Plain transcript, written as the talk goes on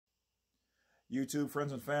YouTube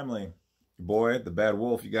friends and family. Your boy, the Bad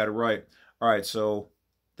Wolf, you got it right. All right, so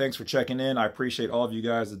thanks for checking in. I appreciate all of you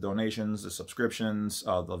guys, the donations, the subscriptions,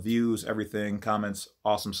 the views, everything, comments.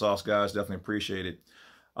 Awesome sauce, guys. Definitely appreciate it.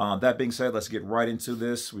 That being said, let's get right into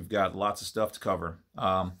this. We've got lots of stuff to cover.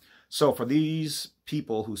 So for these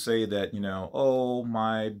people who say that, oh,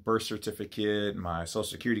 my birth certificate, my social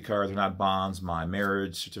security cards are not bonds, my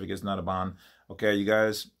marriage certificate is not a bond. Okay, you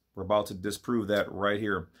guys, we're about to disprove that right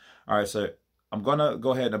here. All right, so I'm going to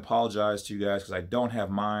go ahead and apologize to you guys because I don't have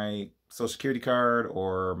my social security card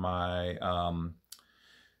or my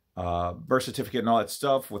birth certificate and all that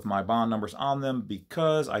stuff with my bond numbers on them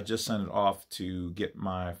because I just sent it off to get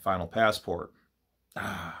my final passport.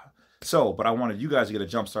 But I wanted you guys to get a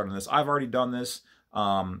jump start on this. I've already done this.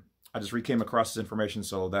 I just came across this information,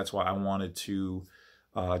 so that's why I wanted to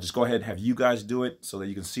just go ahead and have you guys do it so that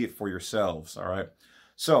you can see it for yourselves, all right?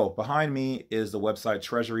 So behind me is the website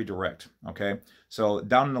Treasury Direct, okay? So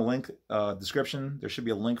down in the link description, there should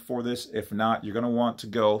be a link for this. If not, you're going to want to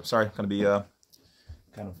go, sorry, I'm going to be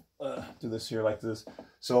do this here like this.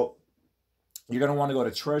 So you're going to want to go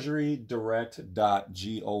to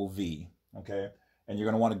treasurydirect.gov, okay? And you're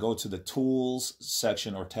going to want to go to the Tools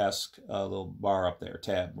section or task, little bar up there,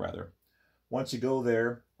 tab rather. Once you go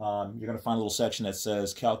there, you're going to find a little section that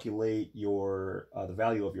says calculate your the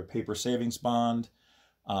value of your paper savings bond.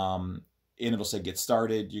 And it'll say get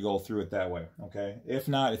started. You go through it that way, okay? If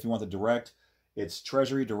not, if you want the direct, it's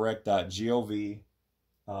treasurydirect.gov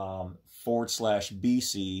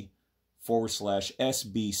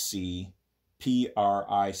 /BC/SBC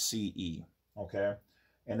PRICE, okay?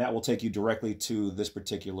 And that will take you directly to this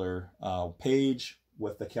particular page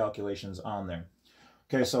with the calculations on there.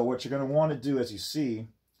 Okay, so what you're going to want to do, as you see,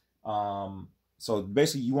 so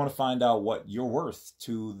basically you want to find out what you're worth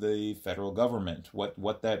to the federal government,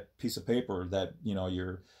 what that piece of paper, that,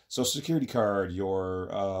 your social security card, your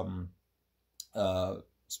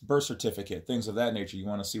birth certificate, things of that nature, you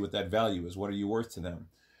want to see what that value is. What are you worth to them?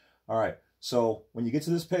 All right. So when you get to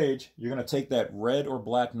this page, you're going to take that red or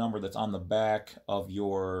black number that's on the back of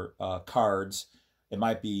your cards. It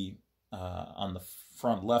might be on the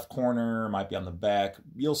front left corner, it might be on the back.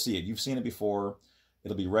 You'll see it. You've seen it before.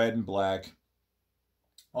 It'll be red and black.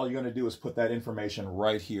 All you're going to do is put that information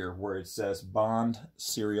right here where it says bond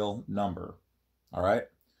serial number. All right.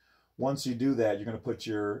 Once you do that, you're going to put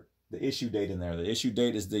the issue date in there. The issue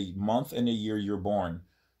date is the month and the year you're born.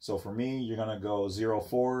 So for me, you're going to go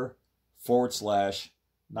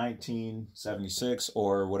 04//1976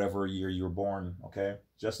 or whatever year you were born, okay?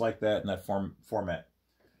 Just like that in that format.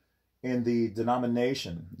 In the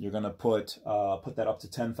denomination, you're going to put that up to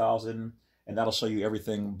 10,000, and that'll show you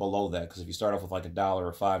everything below that, because if you start off with like $1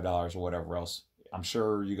 or $5 or whatever else, I'm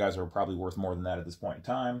sure you guys are probably worth more than that at this point in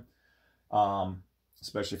time,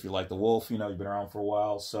 especially if you're like the Wolf, you've been around for a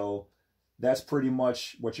while. So that's pretty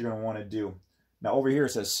much what you're going to want to do. Now over here it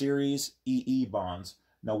says Series EE bonds.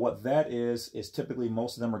 Now what that is typically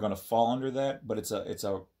most of them are going to fall under that, but it's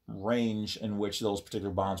a range in which those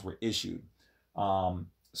particular bonds were issued.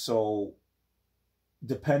 So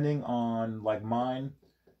depending on, like mine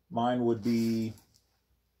would be,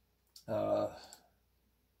 let's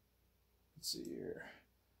see here.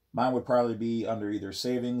 Mine would probably be under either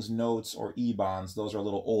savings, notes, or E-bonds. Those are a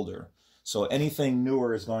little older. So anything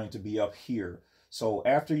newer is going to be up here. So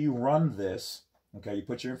after you run this, okay, you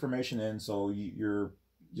put your information in, so you'll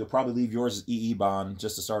probably leave yours as EE bond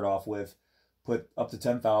just to start off with. Put up to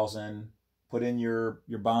 10,000. Put in your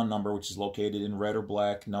bond number, which is located in red or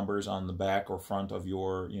black numbers on the back or front of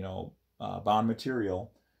your bond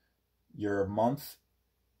material. Your month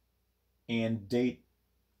and date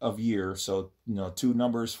of year. So 2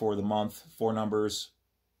 numbers for the month, 2 numbers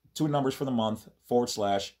for the month /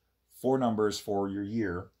 4 numbers for your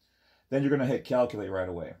year. Then you're going to hit calculate right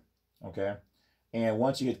away. Okay. And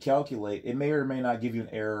once you hit calculate, it may or may not give you an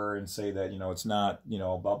error and say that, it's not,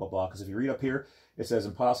 blah, blah, blah. Because if you read up here, it says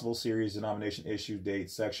impossible series, denomination, issue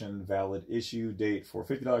date, section, valid issue date for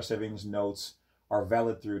 $50 savings notes are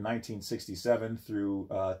valid through 1967 through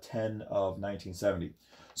 10 of 1970.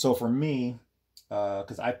 So for me,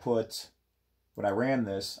 because when I ran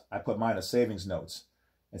this, I put mine as savings notes.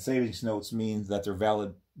 And savings notes means that they're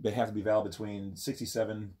valid, they have to be valid between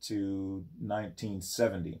 67 to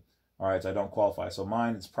 1970. All right, so I don't qualify. So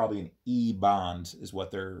mine is probably an E bond is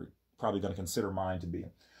what they're probably going to consider mine to be.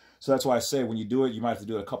 So that's why I say when you do it, you might have to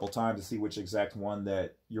do it a couple times to see which exact one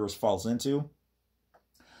that yours falls into.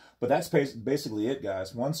 But that's basically it,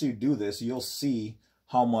 guys. Once you do this, you'll see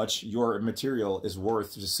how much your material is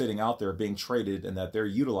worth just sitting out there being traded and that they're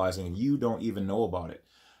utilizing and you don't even know about it.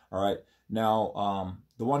 All right. Now,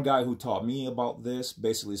 the one guy who taught me about this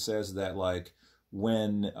basically says that, like,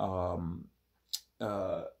 when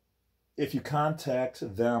if you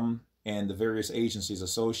contact them and the various agencies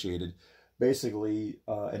associated, basically,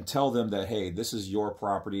 and tell them that, hey, this is your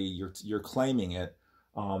property, you're claiming it,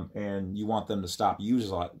 and you want them to stop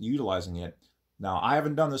utilizing it. Now, I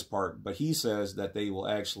haven't done this part, but he says that they will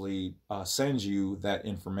actually send you that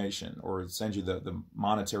information, or send you the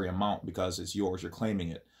monetary amount, because it's yours, you're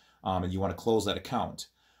claiming it, and you want to close that account.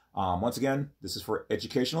 Once again, this is for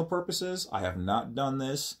educational purposes. I have not done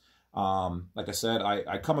this. Like I said,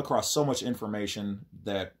 I come across so much information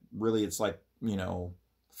that really it's like, you know,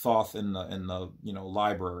 thoth in the you know,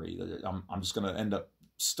 library. I'm just going to end up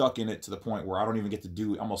stuck in it to the point where I don't even get to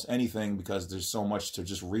do almost anything, because there's so much to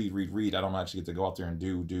just read. I don't actually get to go out there and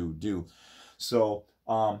do. So,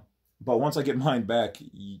 but once I get mine back,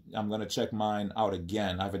 I'm going to check mine out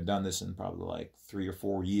again. I haven't done this in probably like 3 or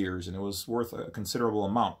 4 years, and it was worth a considerable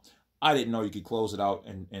amount. I didn't know you could close it out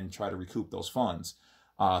and try to recoup those funds.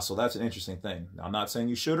 So that's an interesting thing. Now, I'm not saying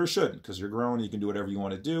you should or shouldn't, because you're grown and you can do whatever you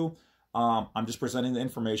want to do. I'm just presenting the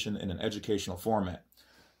information in an educational format.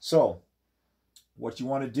 So what you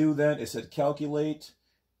want to do then is hit calculate,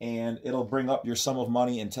 and it'll bring up your sum of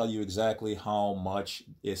money and tell you exactly how much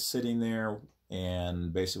is sitting there.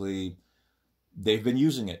 And basically, they've been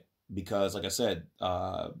using it because, like I said,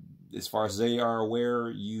 as far as they are aware,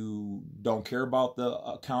 you don't care about the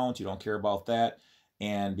account, you don't care about that.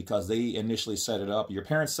 And because they initially set it up, your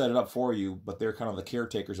parents set it up for you, but they're kind of the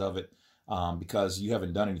caretakers of it, because you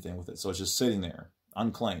haven't done anything with it. So it's just sitting there,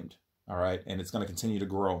 unclaimed, all right? And it's going to continue to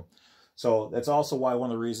grow. So that's also why one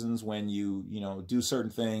of the reasons when you know, do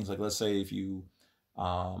certain things, like let's say if you,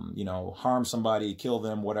 you know, harm somebody, kill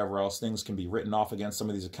them, whatever else, things can be written off against some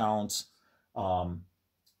of these accounts.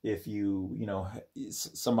 If you know,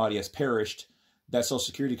 somebody has perished, that Social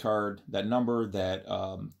Security card, that number, that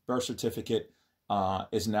birth certificate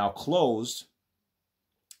is now closed.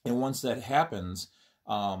 And once that happens,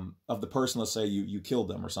 of the person, let's say you killed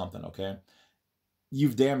them or something, okay,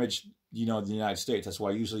 you've damaged, you know, the United States. That's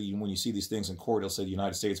why usually when you see these things in court, it'll say the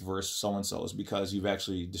United States versus so-and-so, is because you've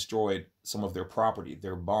actually destroyed some of their property.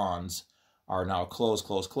 Their bonds are now closed.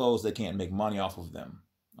 They can't make money off of them,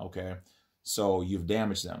 okay? So you've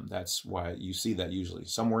damaged them. That's why you see that usually.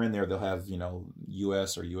 Somewhere in there, they'll have, you know,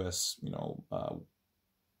 U.S. or U.S., you know,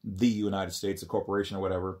 the United States, a corporation or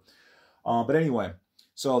whatever. But anyway,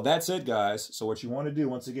 so that's it, guys. So what you want to do,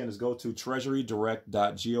 once again, is go to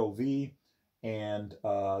treasurydirect.gov and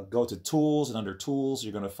go to Tools, and under Tools,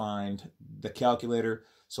 you're going to find the calculator.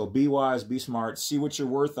 So be wise, be smart, see what you're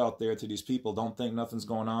worth out there to these people. Don't think nothing's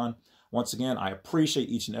going on. Once again, I appreciate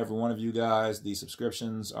each and every one of you guys. These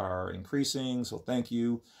subscriptions are increasing, so thank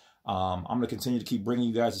you. I'm going to continue to keep bringing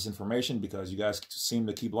you guys this information because you guys seem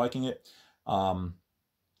to keep liking it. I'm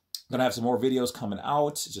going to have some more videos coming out.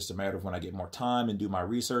 It's just a matter of when I get more time and do my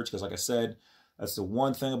research, because like I said, that's the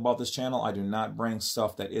one thing about this channel. I do not bring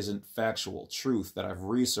stuff that isn't factual, truth, that I've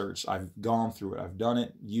researched. I've gone through it. I've done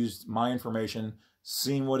it, used my information,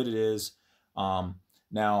 seen what it is.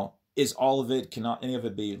 Now, is all of it, cannot any of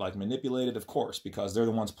it be like manipulated? Of course, because they're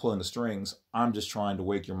the ones pulling the strings. I'm just trying to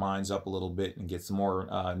wake your minds up a little bit and get some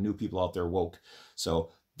more new people out there woke.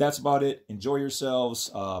 So that's about it. Enjoy yourselves.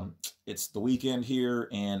 It's the weekend here,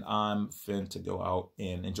 and I'm fin to go out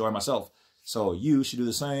and enjoy myself. So you should do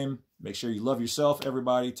the same. Make sure you love yourself,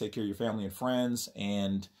 everybody. Take care of your family and friends,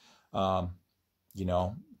 and, you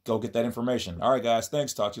know, go get that information. All right, guys.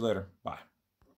 Thanks. Talk to you later. Bye.